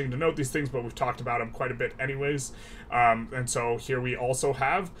of interesting to note these things, but we've talked about them quite a bit anyways. And so here we also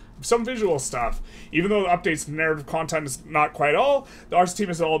have some visual stuff. Even though the updates to narrative content is not quite all, the arts team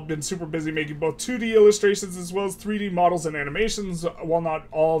has all been super busy making both 2D illustrations as well as 3D models and animations. While not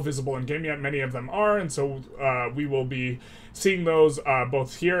all visible in game yet, many of them are, and so we will be seeing those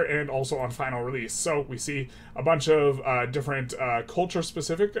both here and also on final release. So we see a bunch of different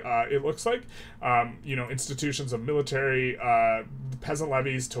culture-specific, it looks like, you know, institutions of military, peasant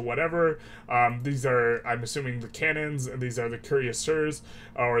levies to whatever. These are, I'm assuming, the cannons, and these are the cuirassiers,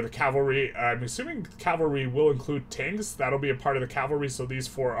 or the cavalry. I'm assuming cavalry will include tanks. That'll be a part of the cavalry. So these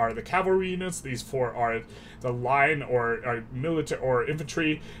 4 are the cavalry units. These 4 are the line or military or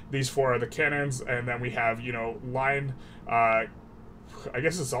infantry. These 4 are the cannons, and then we have, you know, line. I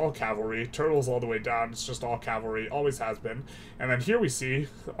guess it's all cavalry. Turtles all the way down. It's just all cavalry. Always has been. And then here we see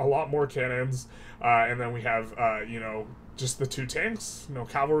a lot more cannons. And then we have, you know, just the 2 tanks, no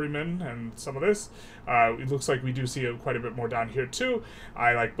cavalrymen, and some of this. It looks like we do see quite a bit more down here too.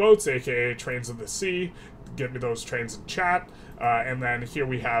 I like boats, aka trains of the sea. Get me those trains in chat. And then here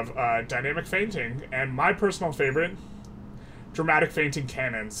we have dynamic fainting, and my personal favorite, dramatic fainting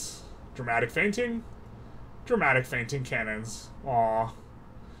cannons. Dramatic fainting cannons. Aw.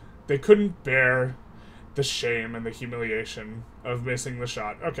 They couldn't bear the shame and the humiliation of missing the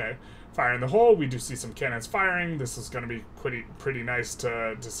shot. Okay. Fire in the hole. We do see some cannons firing. This is going to be pretty nice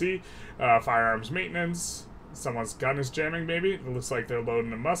to see. Firearms maintenance. Someone's gun is jamming, maybe. It looks like they're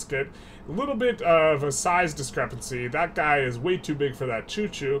loading a musket. A little bit of a size discrepancy. That guy is way too big for that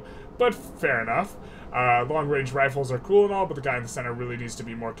choo-choo, but fair enough. Long-range rifles are cool and all, but the guy in the center really needs to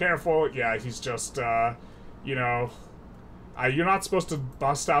be more careful. Yeah, he's just, you know... you're not supposed to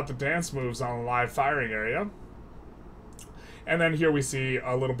bust out the dance moves on a live firing area. And then here we see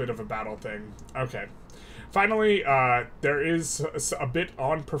a little bit of a battle thing. Okay. Finally, there is a bit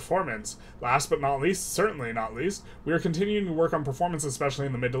on performance. Last but not least, certainly not least, we are continuing to work on performance, especially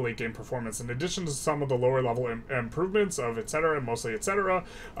in the mid to late game performance. In addition to some of the lower level improvements of etc., mostly etc.,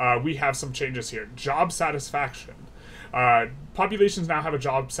 we have some changes here. Job satisfaction. Populations now have a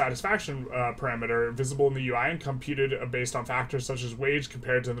job satisfaction parameter visible in the UI and computed based on factors such as wage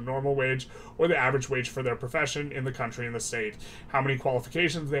compared to the normal wage or the average wage for their profession in the country and the state, how many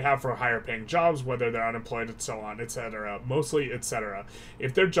qualifications they have for higher paying jobs, whether they're unemployed, and so on, etc. Mostly, etc.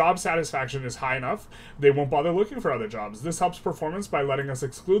 If their job satisfaction is high enough, they won't bother looking for other jobs. This helps performance by letting us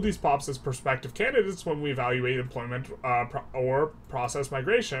exclude these pops as prospective candidates when we evaluate employment or process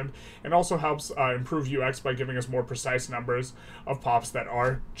migration, and also helps improve UX by giving us more precise numbers of pops that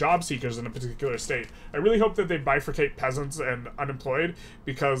are job seekers in a particular state. I really hope that they bifurcate peasants and unemployed,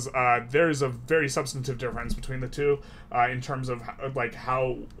 because there is a very substantive difference between the two in terms of like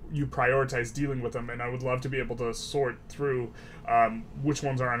how you prioritize dealing with them, and I would love to be able to sort through which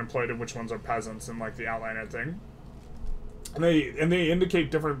ones are unemployed and which ones are peasants in like the outliner thing. And they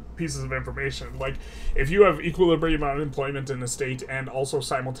indicate different pieces of information. Like if you have equilibrium unemployment in a state and also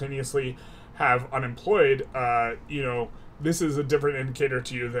simultaneously have unemployed, you know, this is a different indicator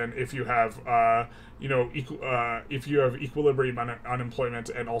to you than if you have, you know, if you have equilibrium unemployment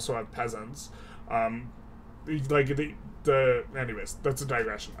and also have peasants. Anyways, that's a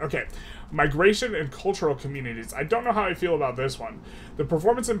digression. Okay, migration and cultural communities. I don't know how I feel about this one. The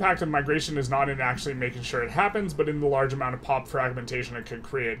performance impact of migration is not in actually making sure it happens, but in the large amount of pop fragmentation it can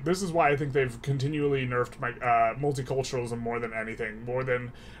create. This is why I think they've continually nerfed multiculturalism more than anything, more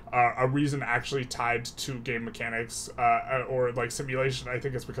than a reason actually tied to game mechanics or like simulation. I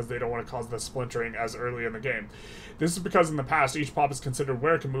think it's because they don't want to cause the splintering as early in the game. This is because in the past, each pop is considered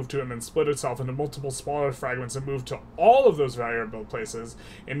where it can move to and then split itself into multiple smaller fragments and move to all of those variable places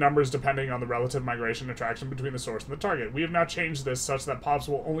in numbers depending on the relative migration attraction between the source and the target. We have now changed this such that pops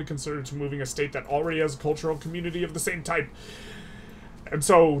will only consider to moving a state that already has a cultural community of the same type. And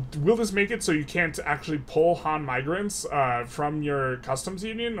so, will this make it so you can't actually pull Han migrants from your customs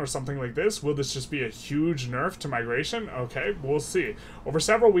union or something like this? Will this just be a huge nerf to migration? Okay, we'll see. Over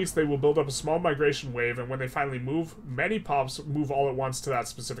several weeks, they will build up a small migration wave, and when they finally move, many pops move all at once to that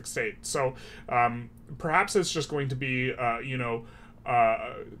specific state. So, perhaps it's just going to be, you know,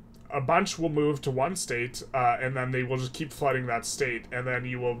 a bunch will move to one state, and then they will just keep flooding that state, and then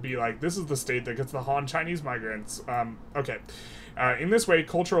you will be like, this is the state that gets the Han Chinese migrants. Okay. In this way,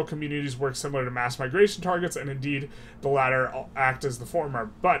 cultural communities work similar to mass migration targets, and indeed, the latter act as the former.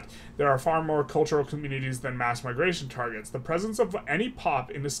 But there are far more cultural communities than mass migration targets. The presence of any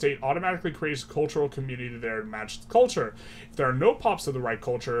pop in a state automatically creates a cultural community there to match the culture. If there are no pops of the right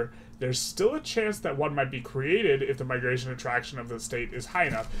culture, there's still a chance that one might be created if the migration attraction of the state is high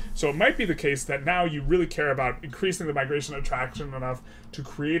enough. So it might be the case that now you really care about increasing the migration attraction enough to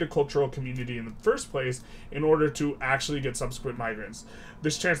create a cultural community in the first place in order to actually get subsequent migrants.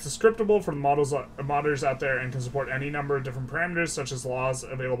 This chance is scriptable for the modders out there and can support any number of different parameters such as laws,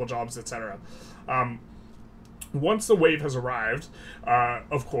 available jobs, etc. Once the wave has arrived,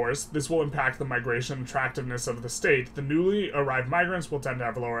 of course, this will impact the migration attractiveness of the state. The newly arrived migrants will tend to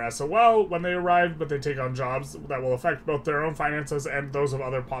have lower SOL when they arrive, but they take on jobs that will affect both their own finances and those of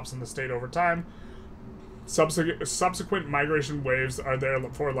other pops in the state over time. Subsequent migration waves are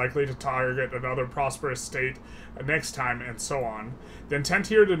therefore likely to target another prosperous state next time, and so on. The intent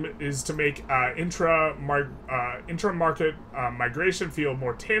here is to make intra-market migration feel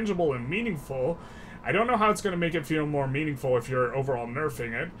more tangible and meaningful. I don't know how it's going to make it feel more meaningful if you're overall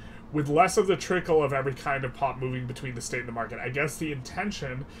nerfing it, with less of the trickle of every kind of pop moving between the state and the market. I guess the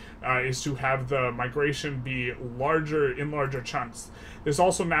intention is to have the migration be larger chunks. This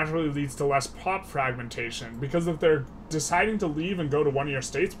also naturally leads to less pop fragmentation, because if they're deciding to leave and go to one of your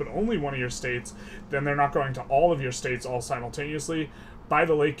states, but only one of your states, then they're not going to all of your states all simultaneously. By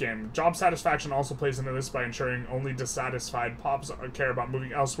the late game, job satisfaction also plays into this by ensuring only dissatisfied pops care about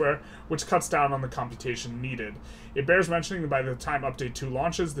moving elsewhere, which cuts down on the computation needed. It bears mentioning that by the time Update 2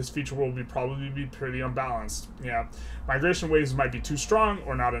 launches, this feature will probably be pretty unbalanced. Yeah, migration waves might be too strong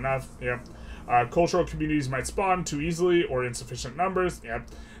or not enough. Yeah, cultural communities might spawn too easily or insufficient numbers. Yeah.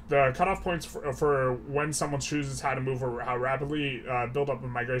 The cutoff points for when someone chooses how to move or how rapidly build up a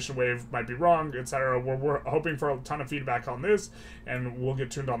migration wave might be wrong, etc. We're hoping for a ton of feedback on this, and we'll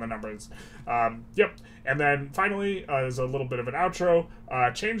get tuned on the numbers. Yep. And then finally, as a little bit of an outro,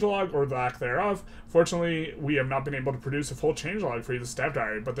 changelog or lack thereof. Fortunately, we have not been able to produce a full changelog for this dev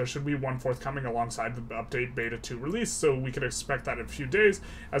diary, but there should be one forthcoming alongside the Update Beta 2 release, so we could expect that in a few days.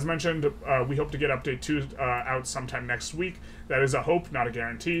 As mentioned, we hope to get Update 2 out sometime next week. That is a hope, not a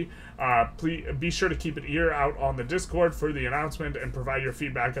guarantee. Please be sure to keep an ear out on the Discord for the announcement and provide your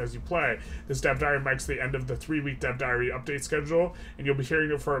feedback as you play. This dev diary marks the end of the 3-week dev diary update schedule, and you'll be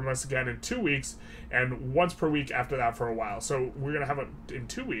hearing it from us again in 2 weeks, and once per week after that for a while. So we're going to have it in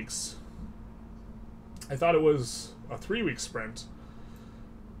 2 weeks. I thought it was a 3-week sprint.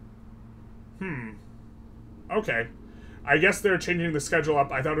 Okay. I guess they're changing the schedule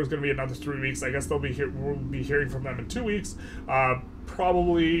up. I thought it was going to be another 3 weeks. I guess we'll be hearing from them in 2 weeks.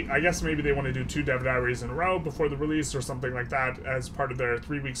 Probably, I guess maybe they want to do 2 dev diaries in a row before the release or something like that as part of their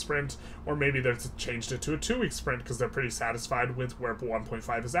 3-week sprint, or maybe they've changed it to a 2-week sprint because they're pretty satisfied with where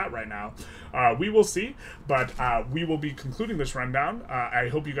 1.5 is at right now. We will see, but we will be concluding this rundown. I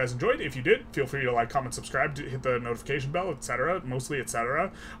hope you guys enjoyed. If you did, feel free to like, comment, subscribe, hit the notification bell, etc., mostly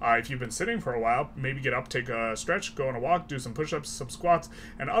etc. If you've been sitting for a while, maybe get up, take a stretch, go on a walk, do some push-ups, some squats,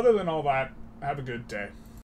 and other than all that, have a good day.